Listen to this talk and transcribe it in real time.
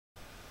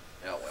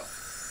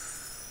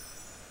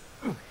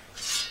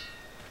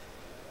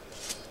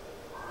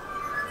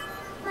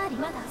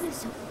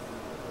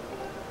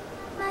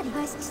For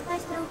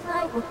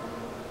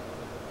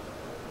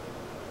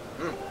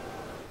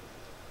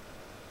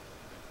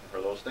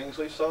those things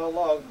we saw a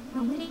long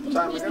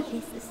time ago.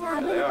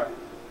 There they are.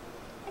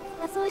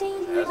 That's what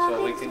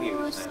we can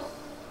use now.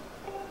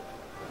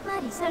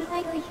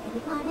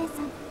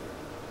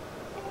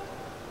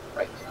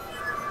 Right.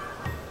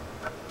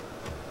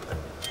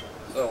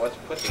 So let's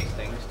put these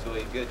things to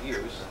a good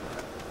use.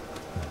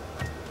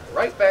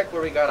 Right back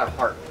where we got a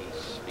heart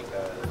piece,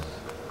 because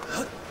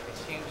I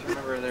seem to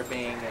remember there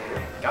being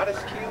a goddess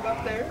cube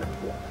up there.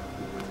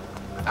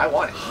 I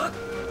want it.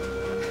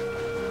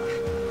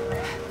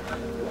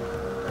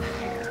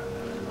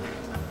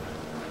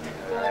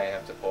 I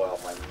have to pull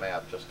out my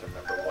map just to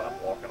remember what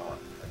I'm walking on.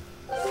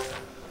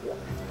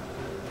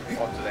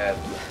 Walk to that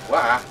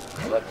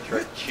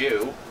electric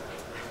chew.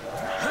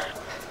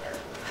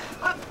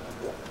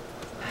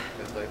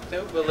 Because I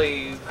do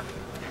believe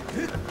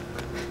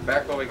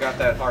back where we got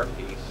that heart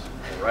piece,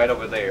 right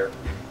over there,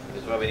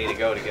 is where we need to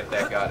go to get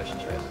that goddess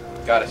chest.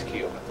 Goddess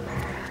cube.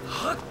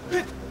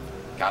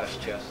 Goddess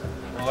chest.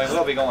 Well, we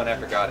will be going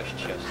after goddess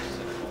chests.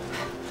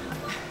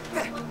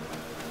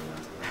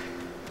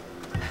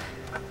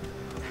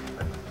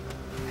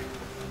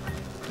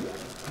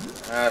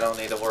 I don't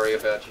need to worry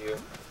about you.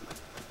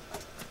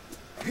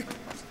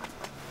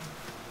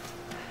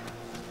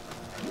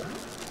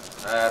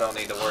 I don't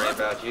need to worry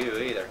about you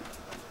either.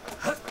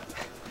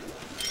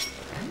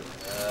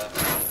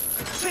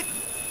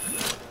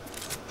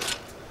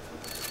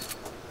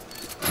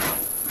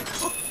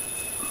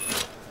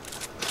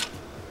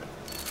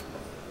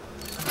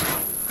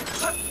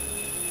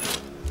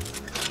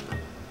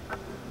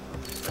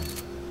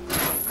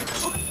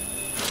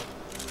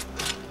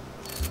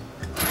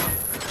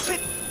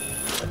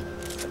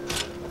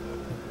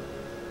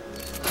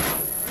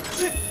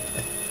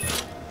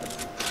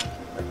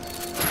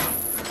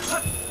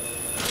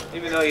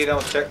 Even though you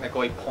don't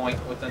technically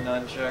point with the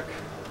nunchuck,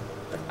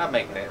 I'm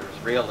making it as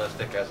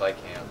realistic as I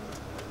can.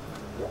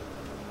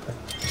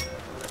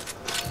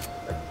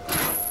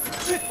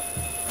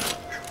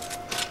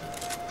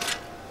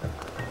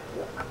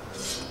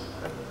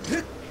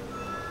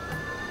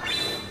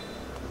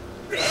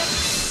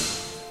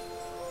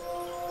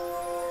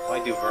 Why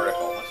do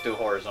vertical? Let's do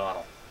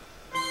horizontal.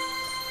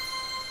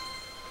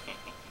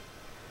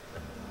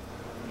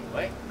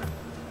 Anyway.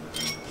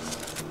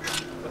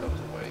 Put those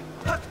away.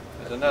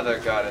 There's another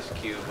goddess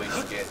cube we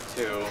can get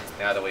too,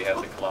 now that we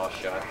have the claw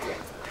shot.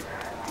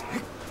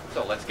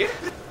 So let's get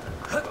it.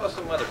 Oh,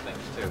 some other things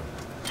too.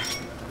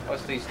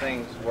 Plus these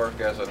things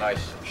work as a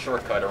nice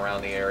shortcut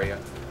around the area.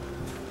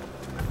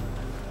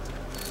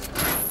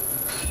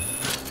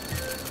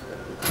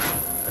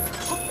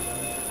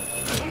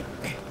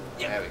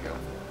 There we go.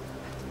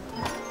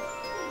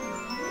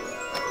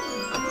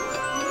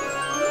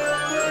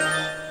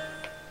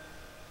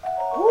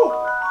 Woo!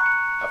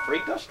 A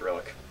free dust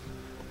relic.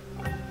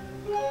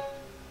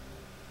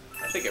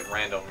 I think it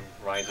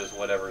randomizes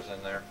whatever's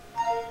in there.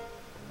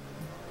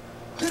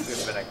 Could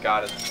have been a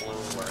goddess bloom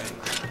or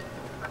anything.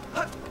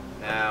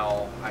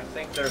 Now, I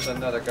think there's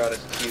another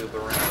goddess cube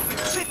around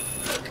here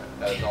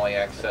that is only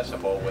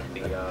accessible with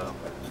the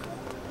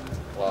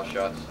claw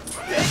shots.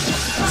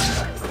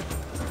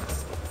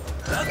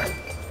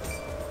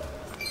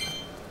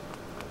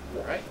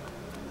 Alright.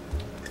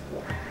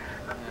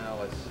 Now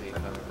let's see if I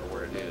remember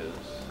where it is.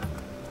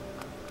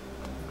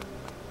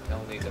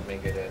 Don't need to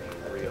make it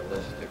any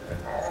realistic.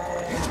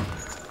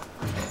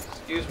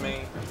 Excuse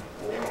me.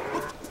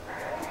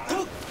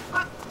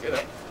 Get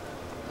up.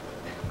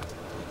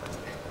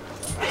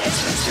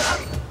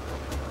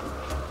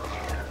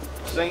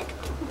 Sink.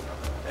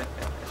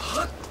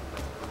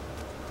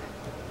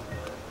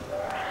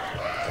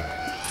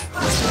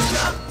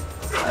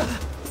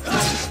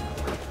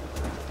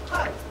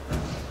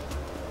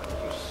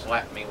 You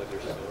slap me with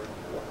your sword.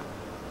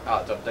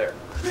 Ah, it's up there.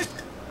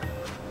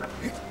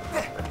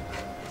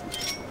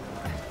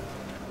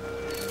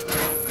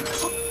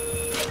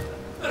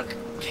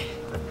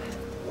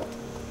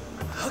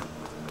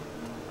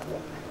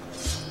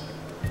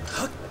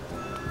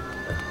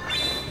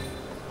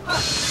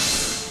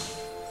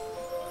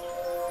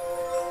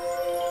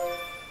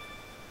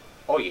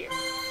 Oh yeah.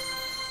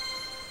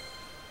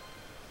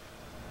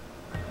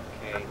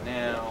 Okay,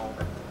 now I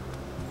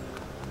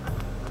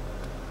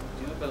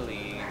do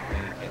believe we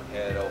can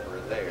head over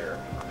there.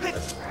 I'll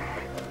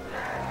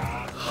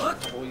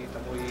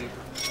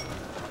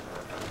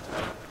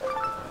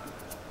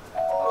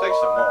take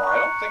some more. I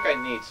don't think I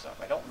need some.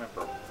 I don't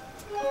remember.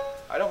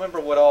 I don't remember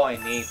what all I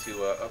need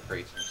to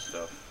upgrade some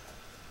stuff.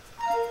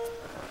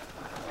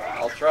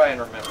 I'll try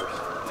and remember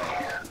some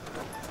things.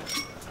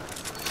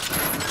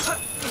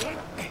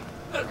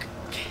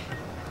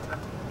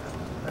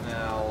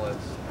 Now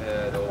let's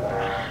head over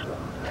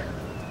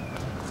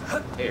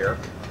here.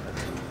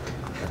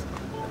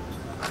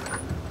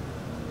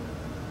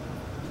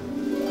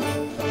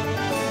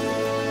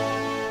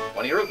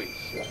 Rubies.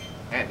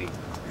 Handy.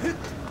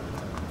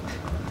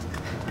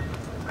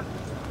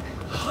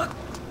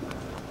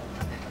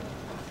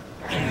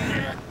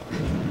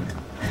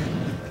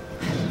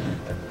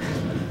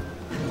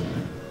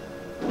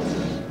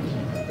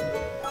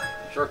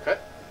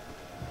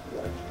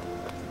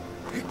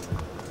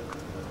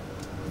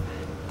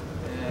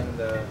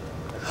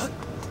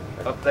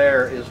 Up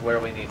there is where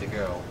we need to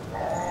go.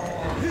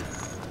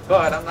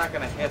 But I'm not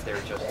going to head there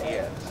just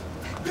yet.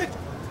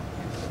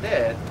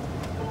 Instead,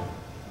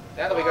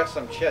 now that we got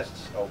some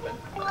chests open,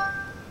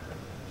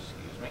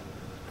 excuse me,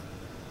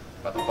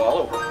 about to fall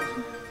over.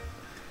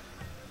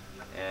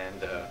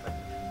 And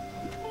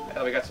now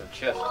that we got some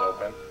chests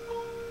open,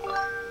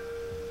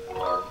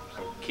 or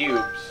some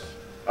cubes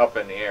up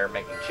in the air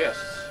making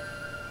chests,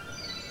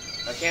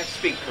 I can't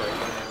speak correctly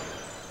now.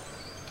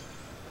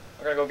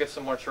 We're going to go get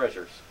some more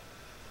treasures.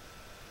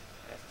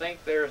 I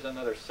think there's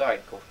another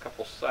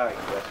couple side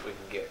quests we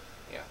can get.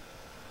 Yeah.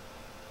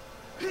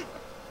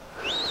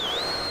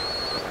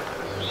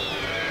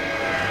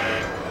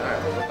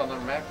 Alright, let's look on the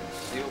map and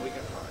see what we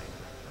can find.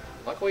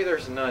 Luckily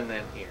there's none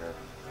in here.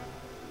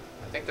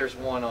 I think there's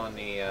one on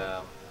the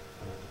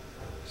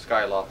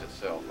Skyloft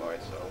itself,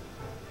 alright, so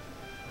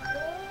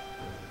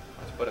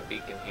let's put a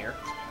beacon here.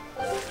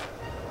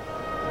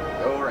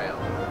 Go around.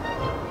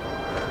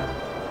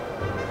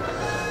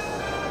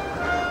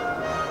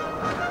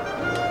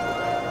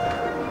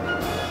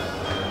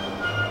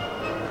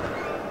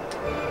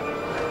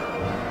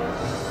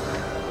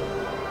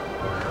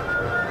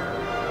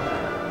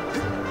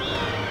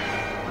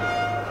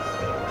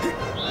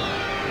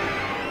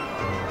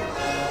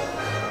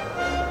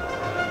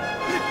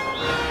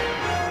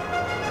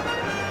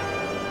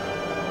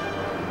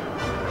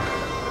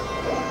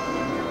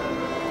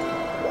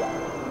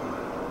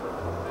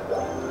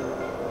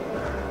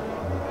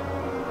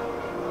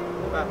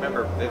 I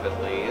remember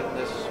vividly, isn't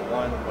this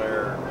one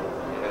where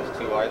it has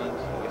two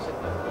islands? I guess it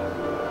does.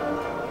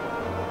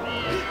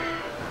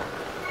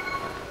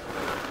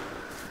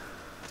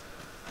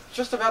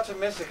 Just about to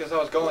miss it because I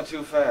was going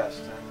too fast.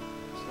 And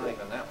it's not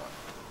even that one.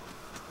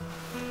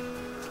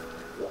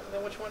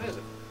 Then which one is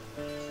it?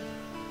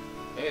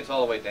 Maybe it's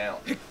all the way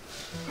down.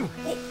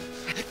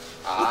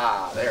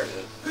 Ah, there it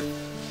is.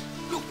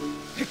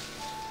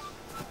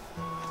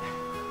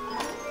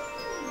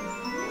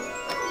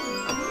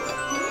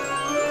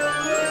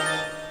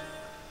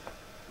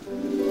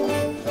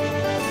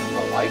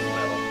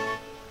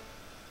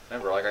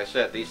 Remember, like I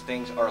said, these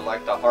things are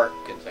like the heart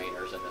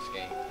containers in this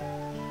game.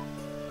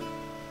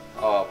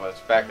 Oh, but it's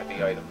back at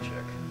the item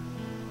check.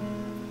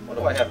 What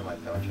do I have in my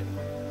pouch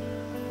anyway?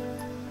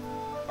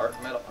 Heart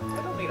metal?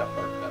 I don't need a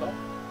heart metal.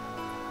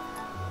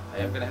 I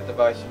am going to have to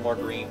buy some more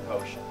green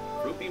potion.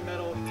 Rupee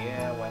metal?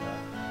 Yeah, why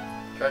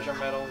not? Treasure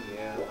metal?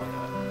 Yeah, why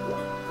not?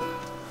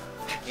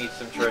 Need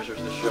some treasures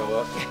to show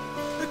up.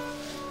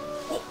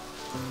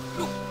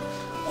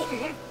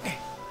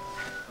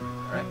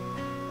 Alright.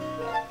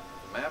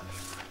 Map.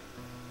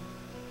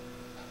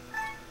 I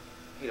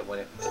hate it when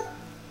it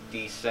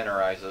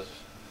decenterizes.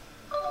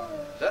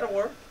 Is that a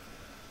word?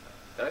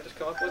 Did I just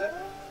come up with it?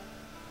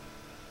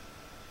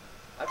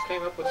 I've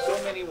came up with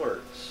so many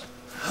words.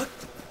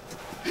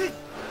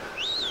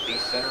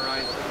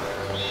 Decenterizing.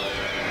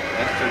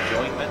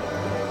 Interjoinment.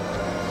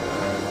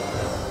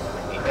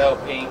 The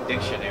L-Ping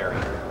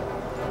Dictionary.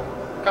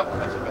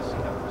 Compliments of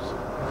SEOs.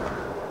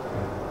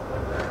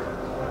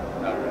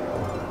 Alright.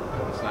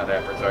 Let's not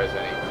advertise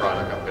any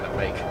product I'm gonna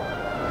make.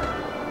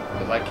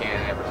 Because I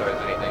can't advertise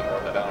anything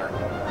worth a darn.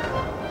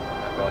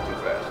 I'm going too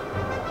fast.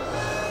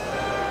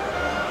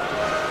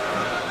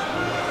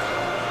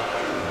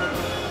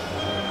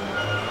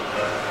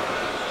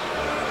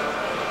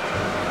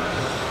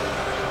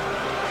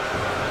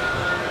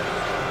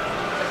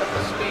 Pick up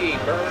the speed,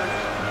 bird.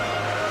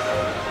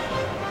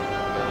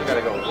 You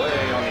gotta go way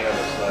on the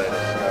other side of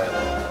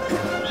Skyloft.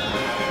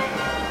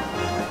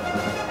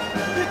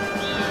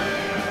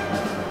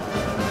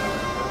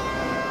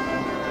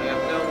 You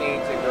have no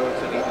need to go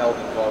to the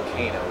Elden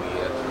Volcano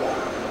yet.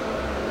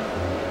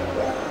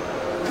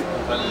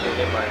 I'm gonna get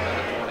hit by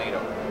another tornado.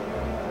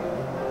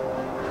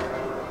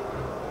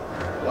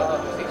 Well,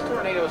 these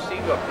tornadoes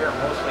seem to appear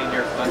mostly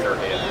near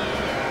Thunderhead.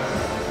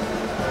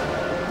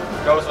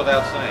 Goes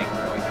without saying,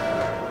 really.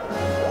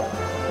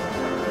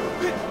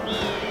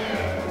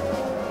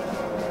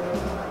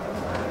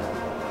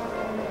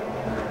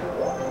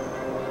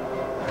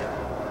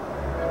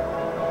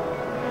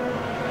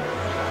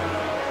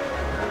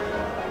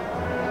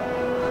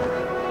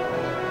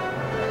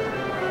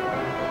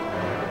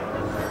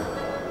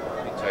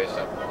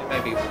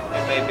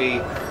 It may be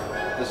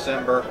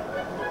December,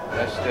 but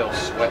I'm still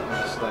sweating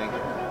this thing.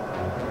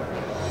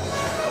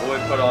 I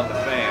would put on the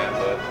fan,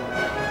 but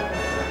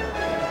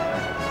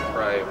it'd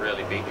probably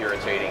really be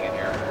irritating in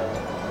here.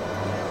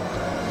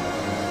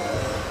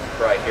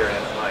 Probably hear it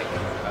in the mic.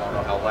 I don't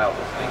know how loud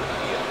this thing can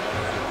be.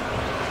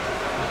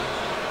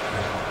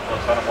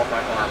 Plus, I don't want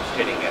my arms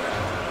hitting it.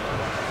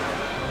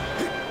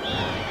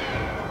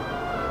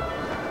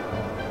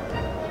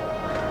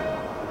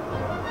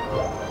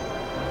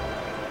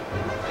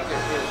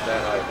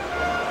 That I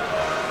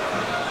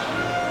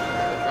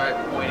tried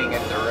pointing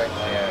it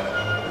directly at it.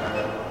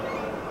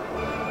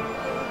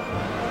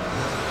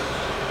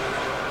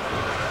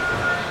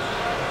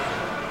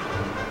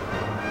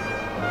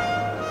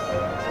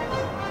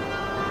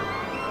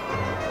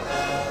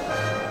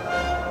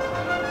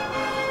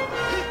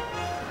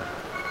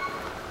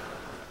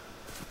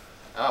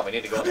 Oh, we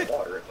need to go in the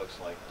water, it looks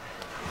like.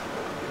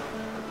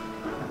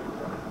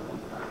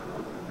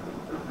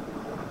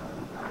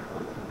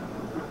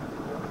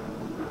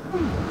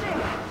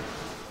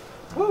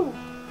 Woo!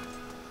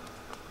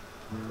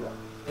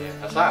 Yeah,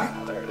 that's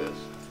hot. There it is.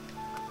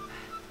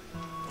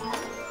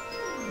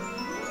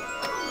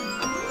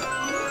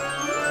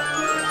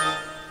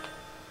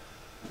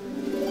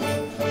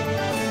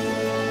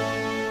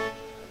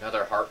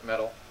 Another heart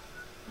medal.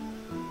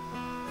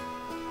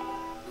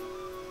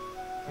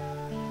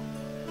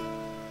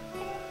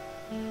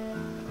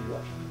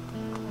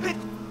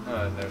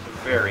 And there's a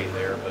ferry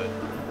there, but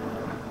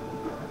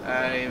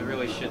I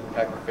really shouldn't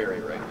pack a ferry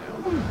right now.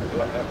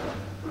 Do I have one?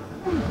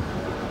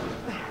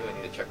 I really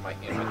need to check my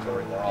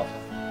inventory more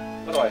often.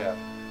 What do I have?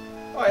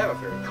 Oh, I have a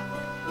ferry.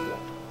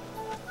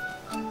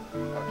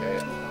 Okay.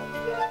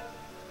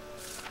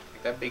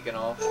 Take that beacon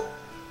off.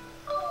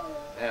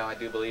 Now I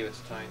do believe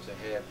it's time to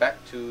head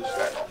back to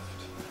Skyloft.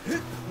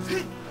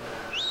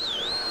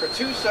 For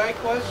 2 side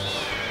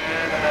quests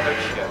and another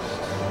chest.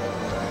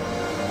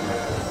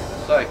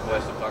 The side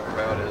quest I'm talking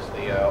about is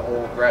the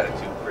old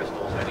gratitude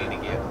crystals I need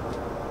to get.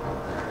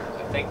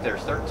 I think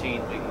there's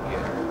 13 we can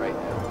get right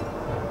now.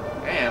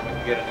 And we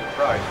can get a new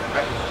prize from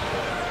Hyper.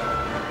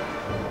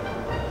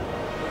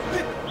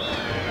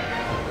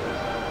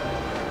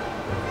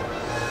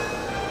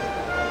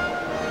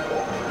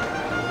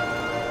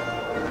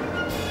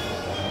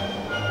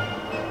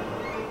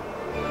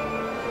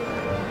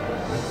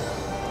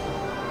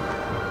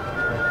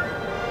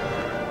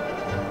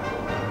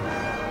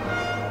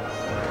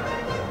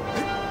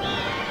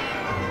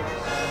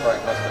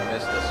 Probably must have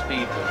missed the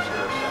speed booster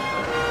or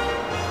something.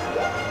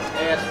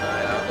 Yeah, it's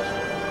fine, I'll just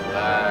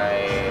fly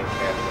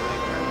casually.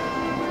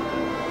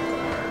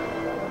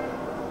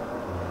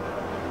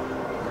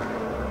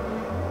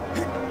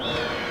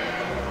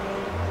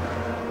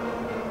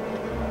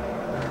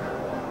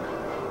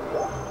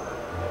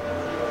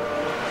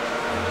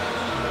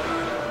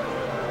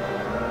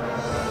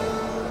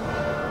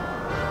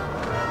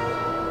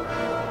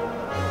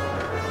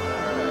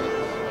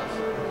 Alright, let's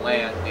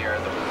land near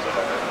the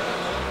bazaar.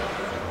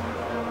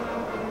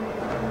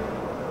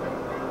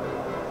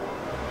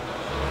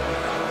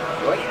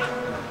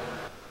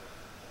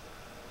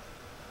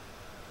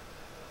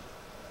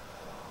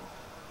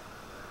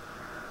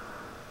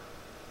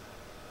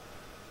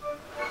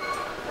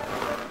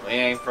 We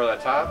aim for the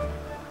top,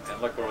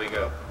 and look where we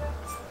go.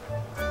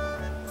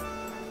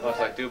 Plus,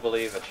 I do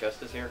believe a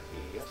chest is here.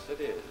 Yes, it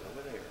is,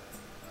 over there.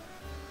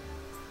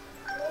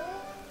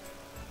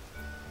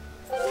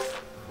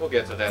 We'll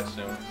get to that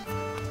soon.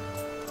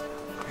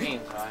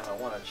 Meantime, I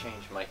want to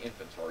change my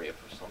inventory up,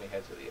 so let me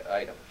head to the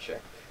item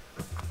check.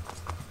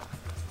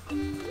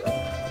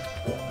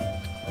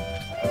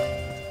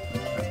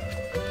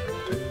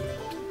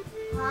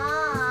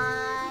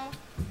 Hi.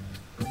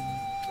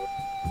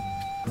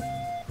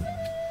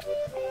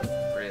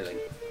 Really?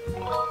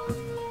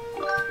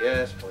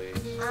 Yes,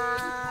 please.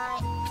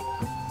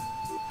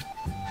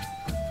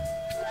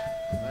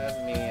 Let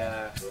me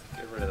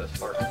get rid of this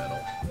heart metal.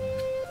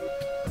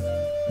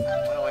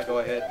 Why don't I go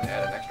ahead and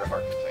add an extra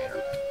heart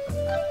container?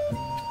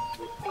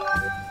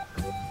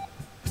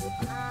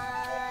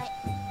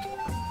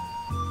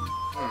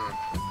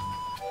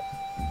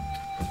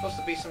 There's supposed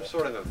to be some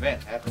sort of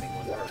event happening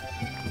with her.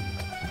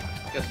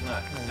 Guess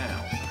not now.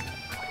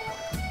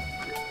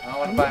 I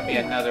want to buy me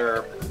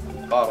another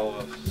bottle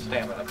of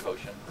stamina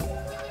potion.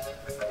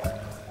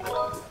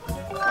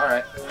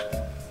 Alright.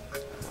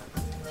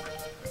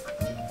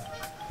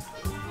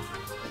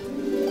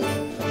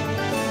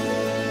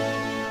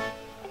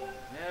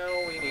 Now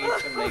we need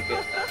to make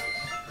it nice.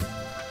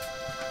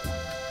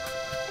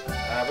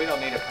 We don't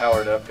need it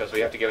powered up because we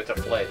have to give it to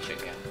Fledge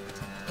again.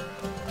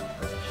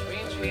 Which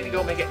means we need to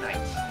go make it night.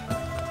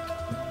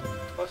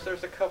 Plus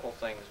there's a couple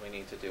things we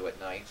need to do at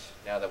night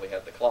now that we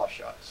have the claw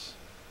shots.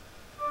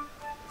 And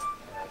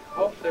I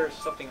hope there's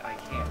something I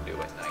can do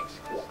at night,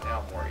 because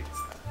now I'm worried.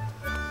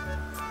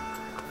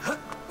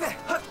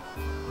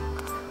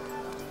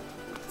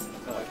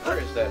 No, wait, where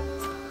is that?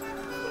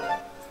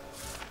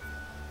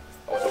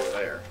 Oh, it's over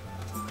there.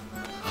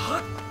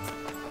 I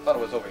thought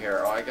it was over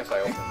here. Oh, I guess I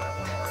opened that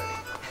one already.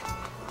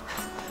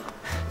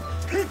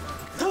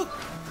 Oh.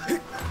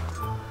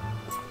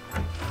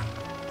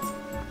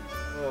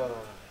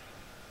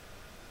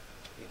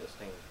 See this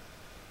thing.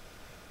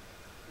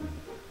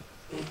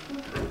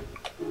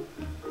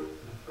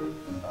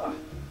 Ah.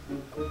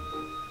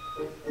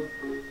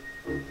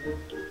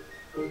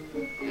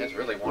 Yeah, it's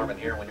really warm in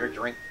here when your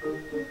drink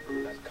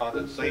has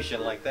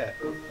condensation like that.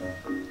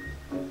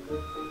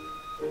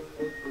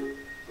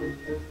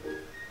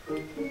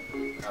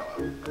 Oh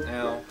well.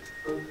 Now,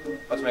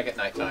 let's make it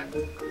nighttime.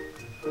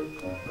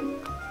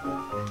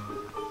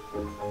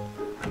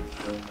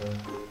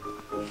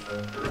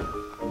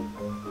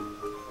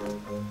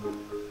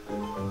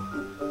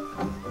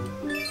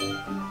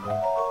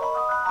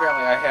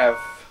 Apparently I have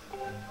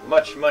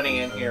much money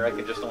in here, I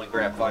can just only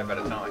grab 5 at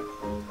a time.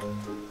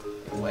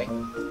 Anyway.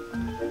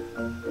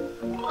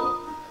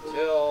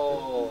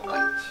 Until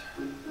night.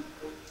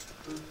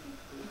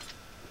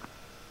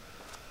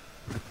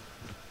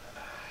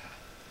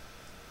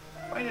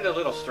 it a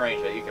little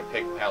strange that you can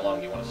pick how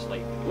long you want to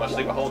sleep. You want to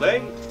sleep a whole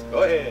day?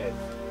 Go ahead.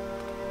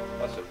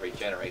 Plus it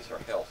regenerates our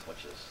health,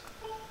 which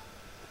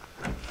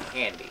is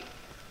handy.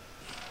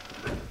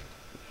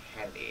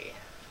 Handy.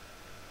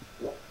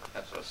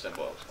 That's what a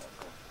symbol I was going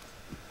for.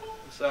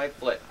 Inside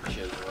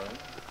Fletcher's room.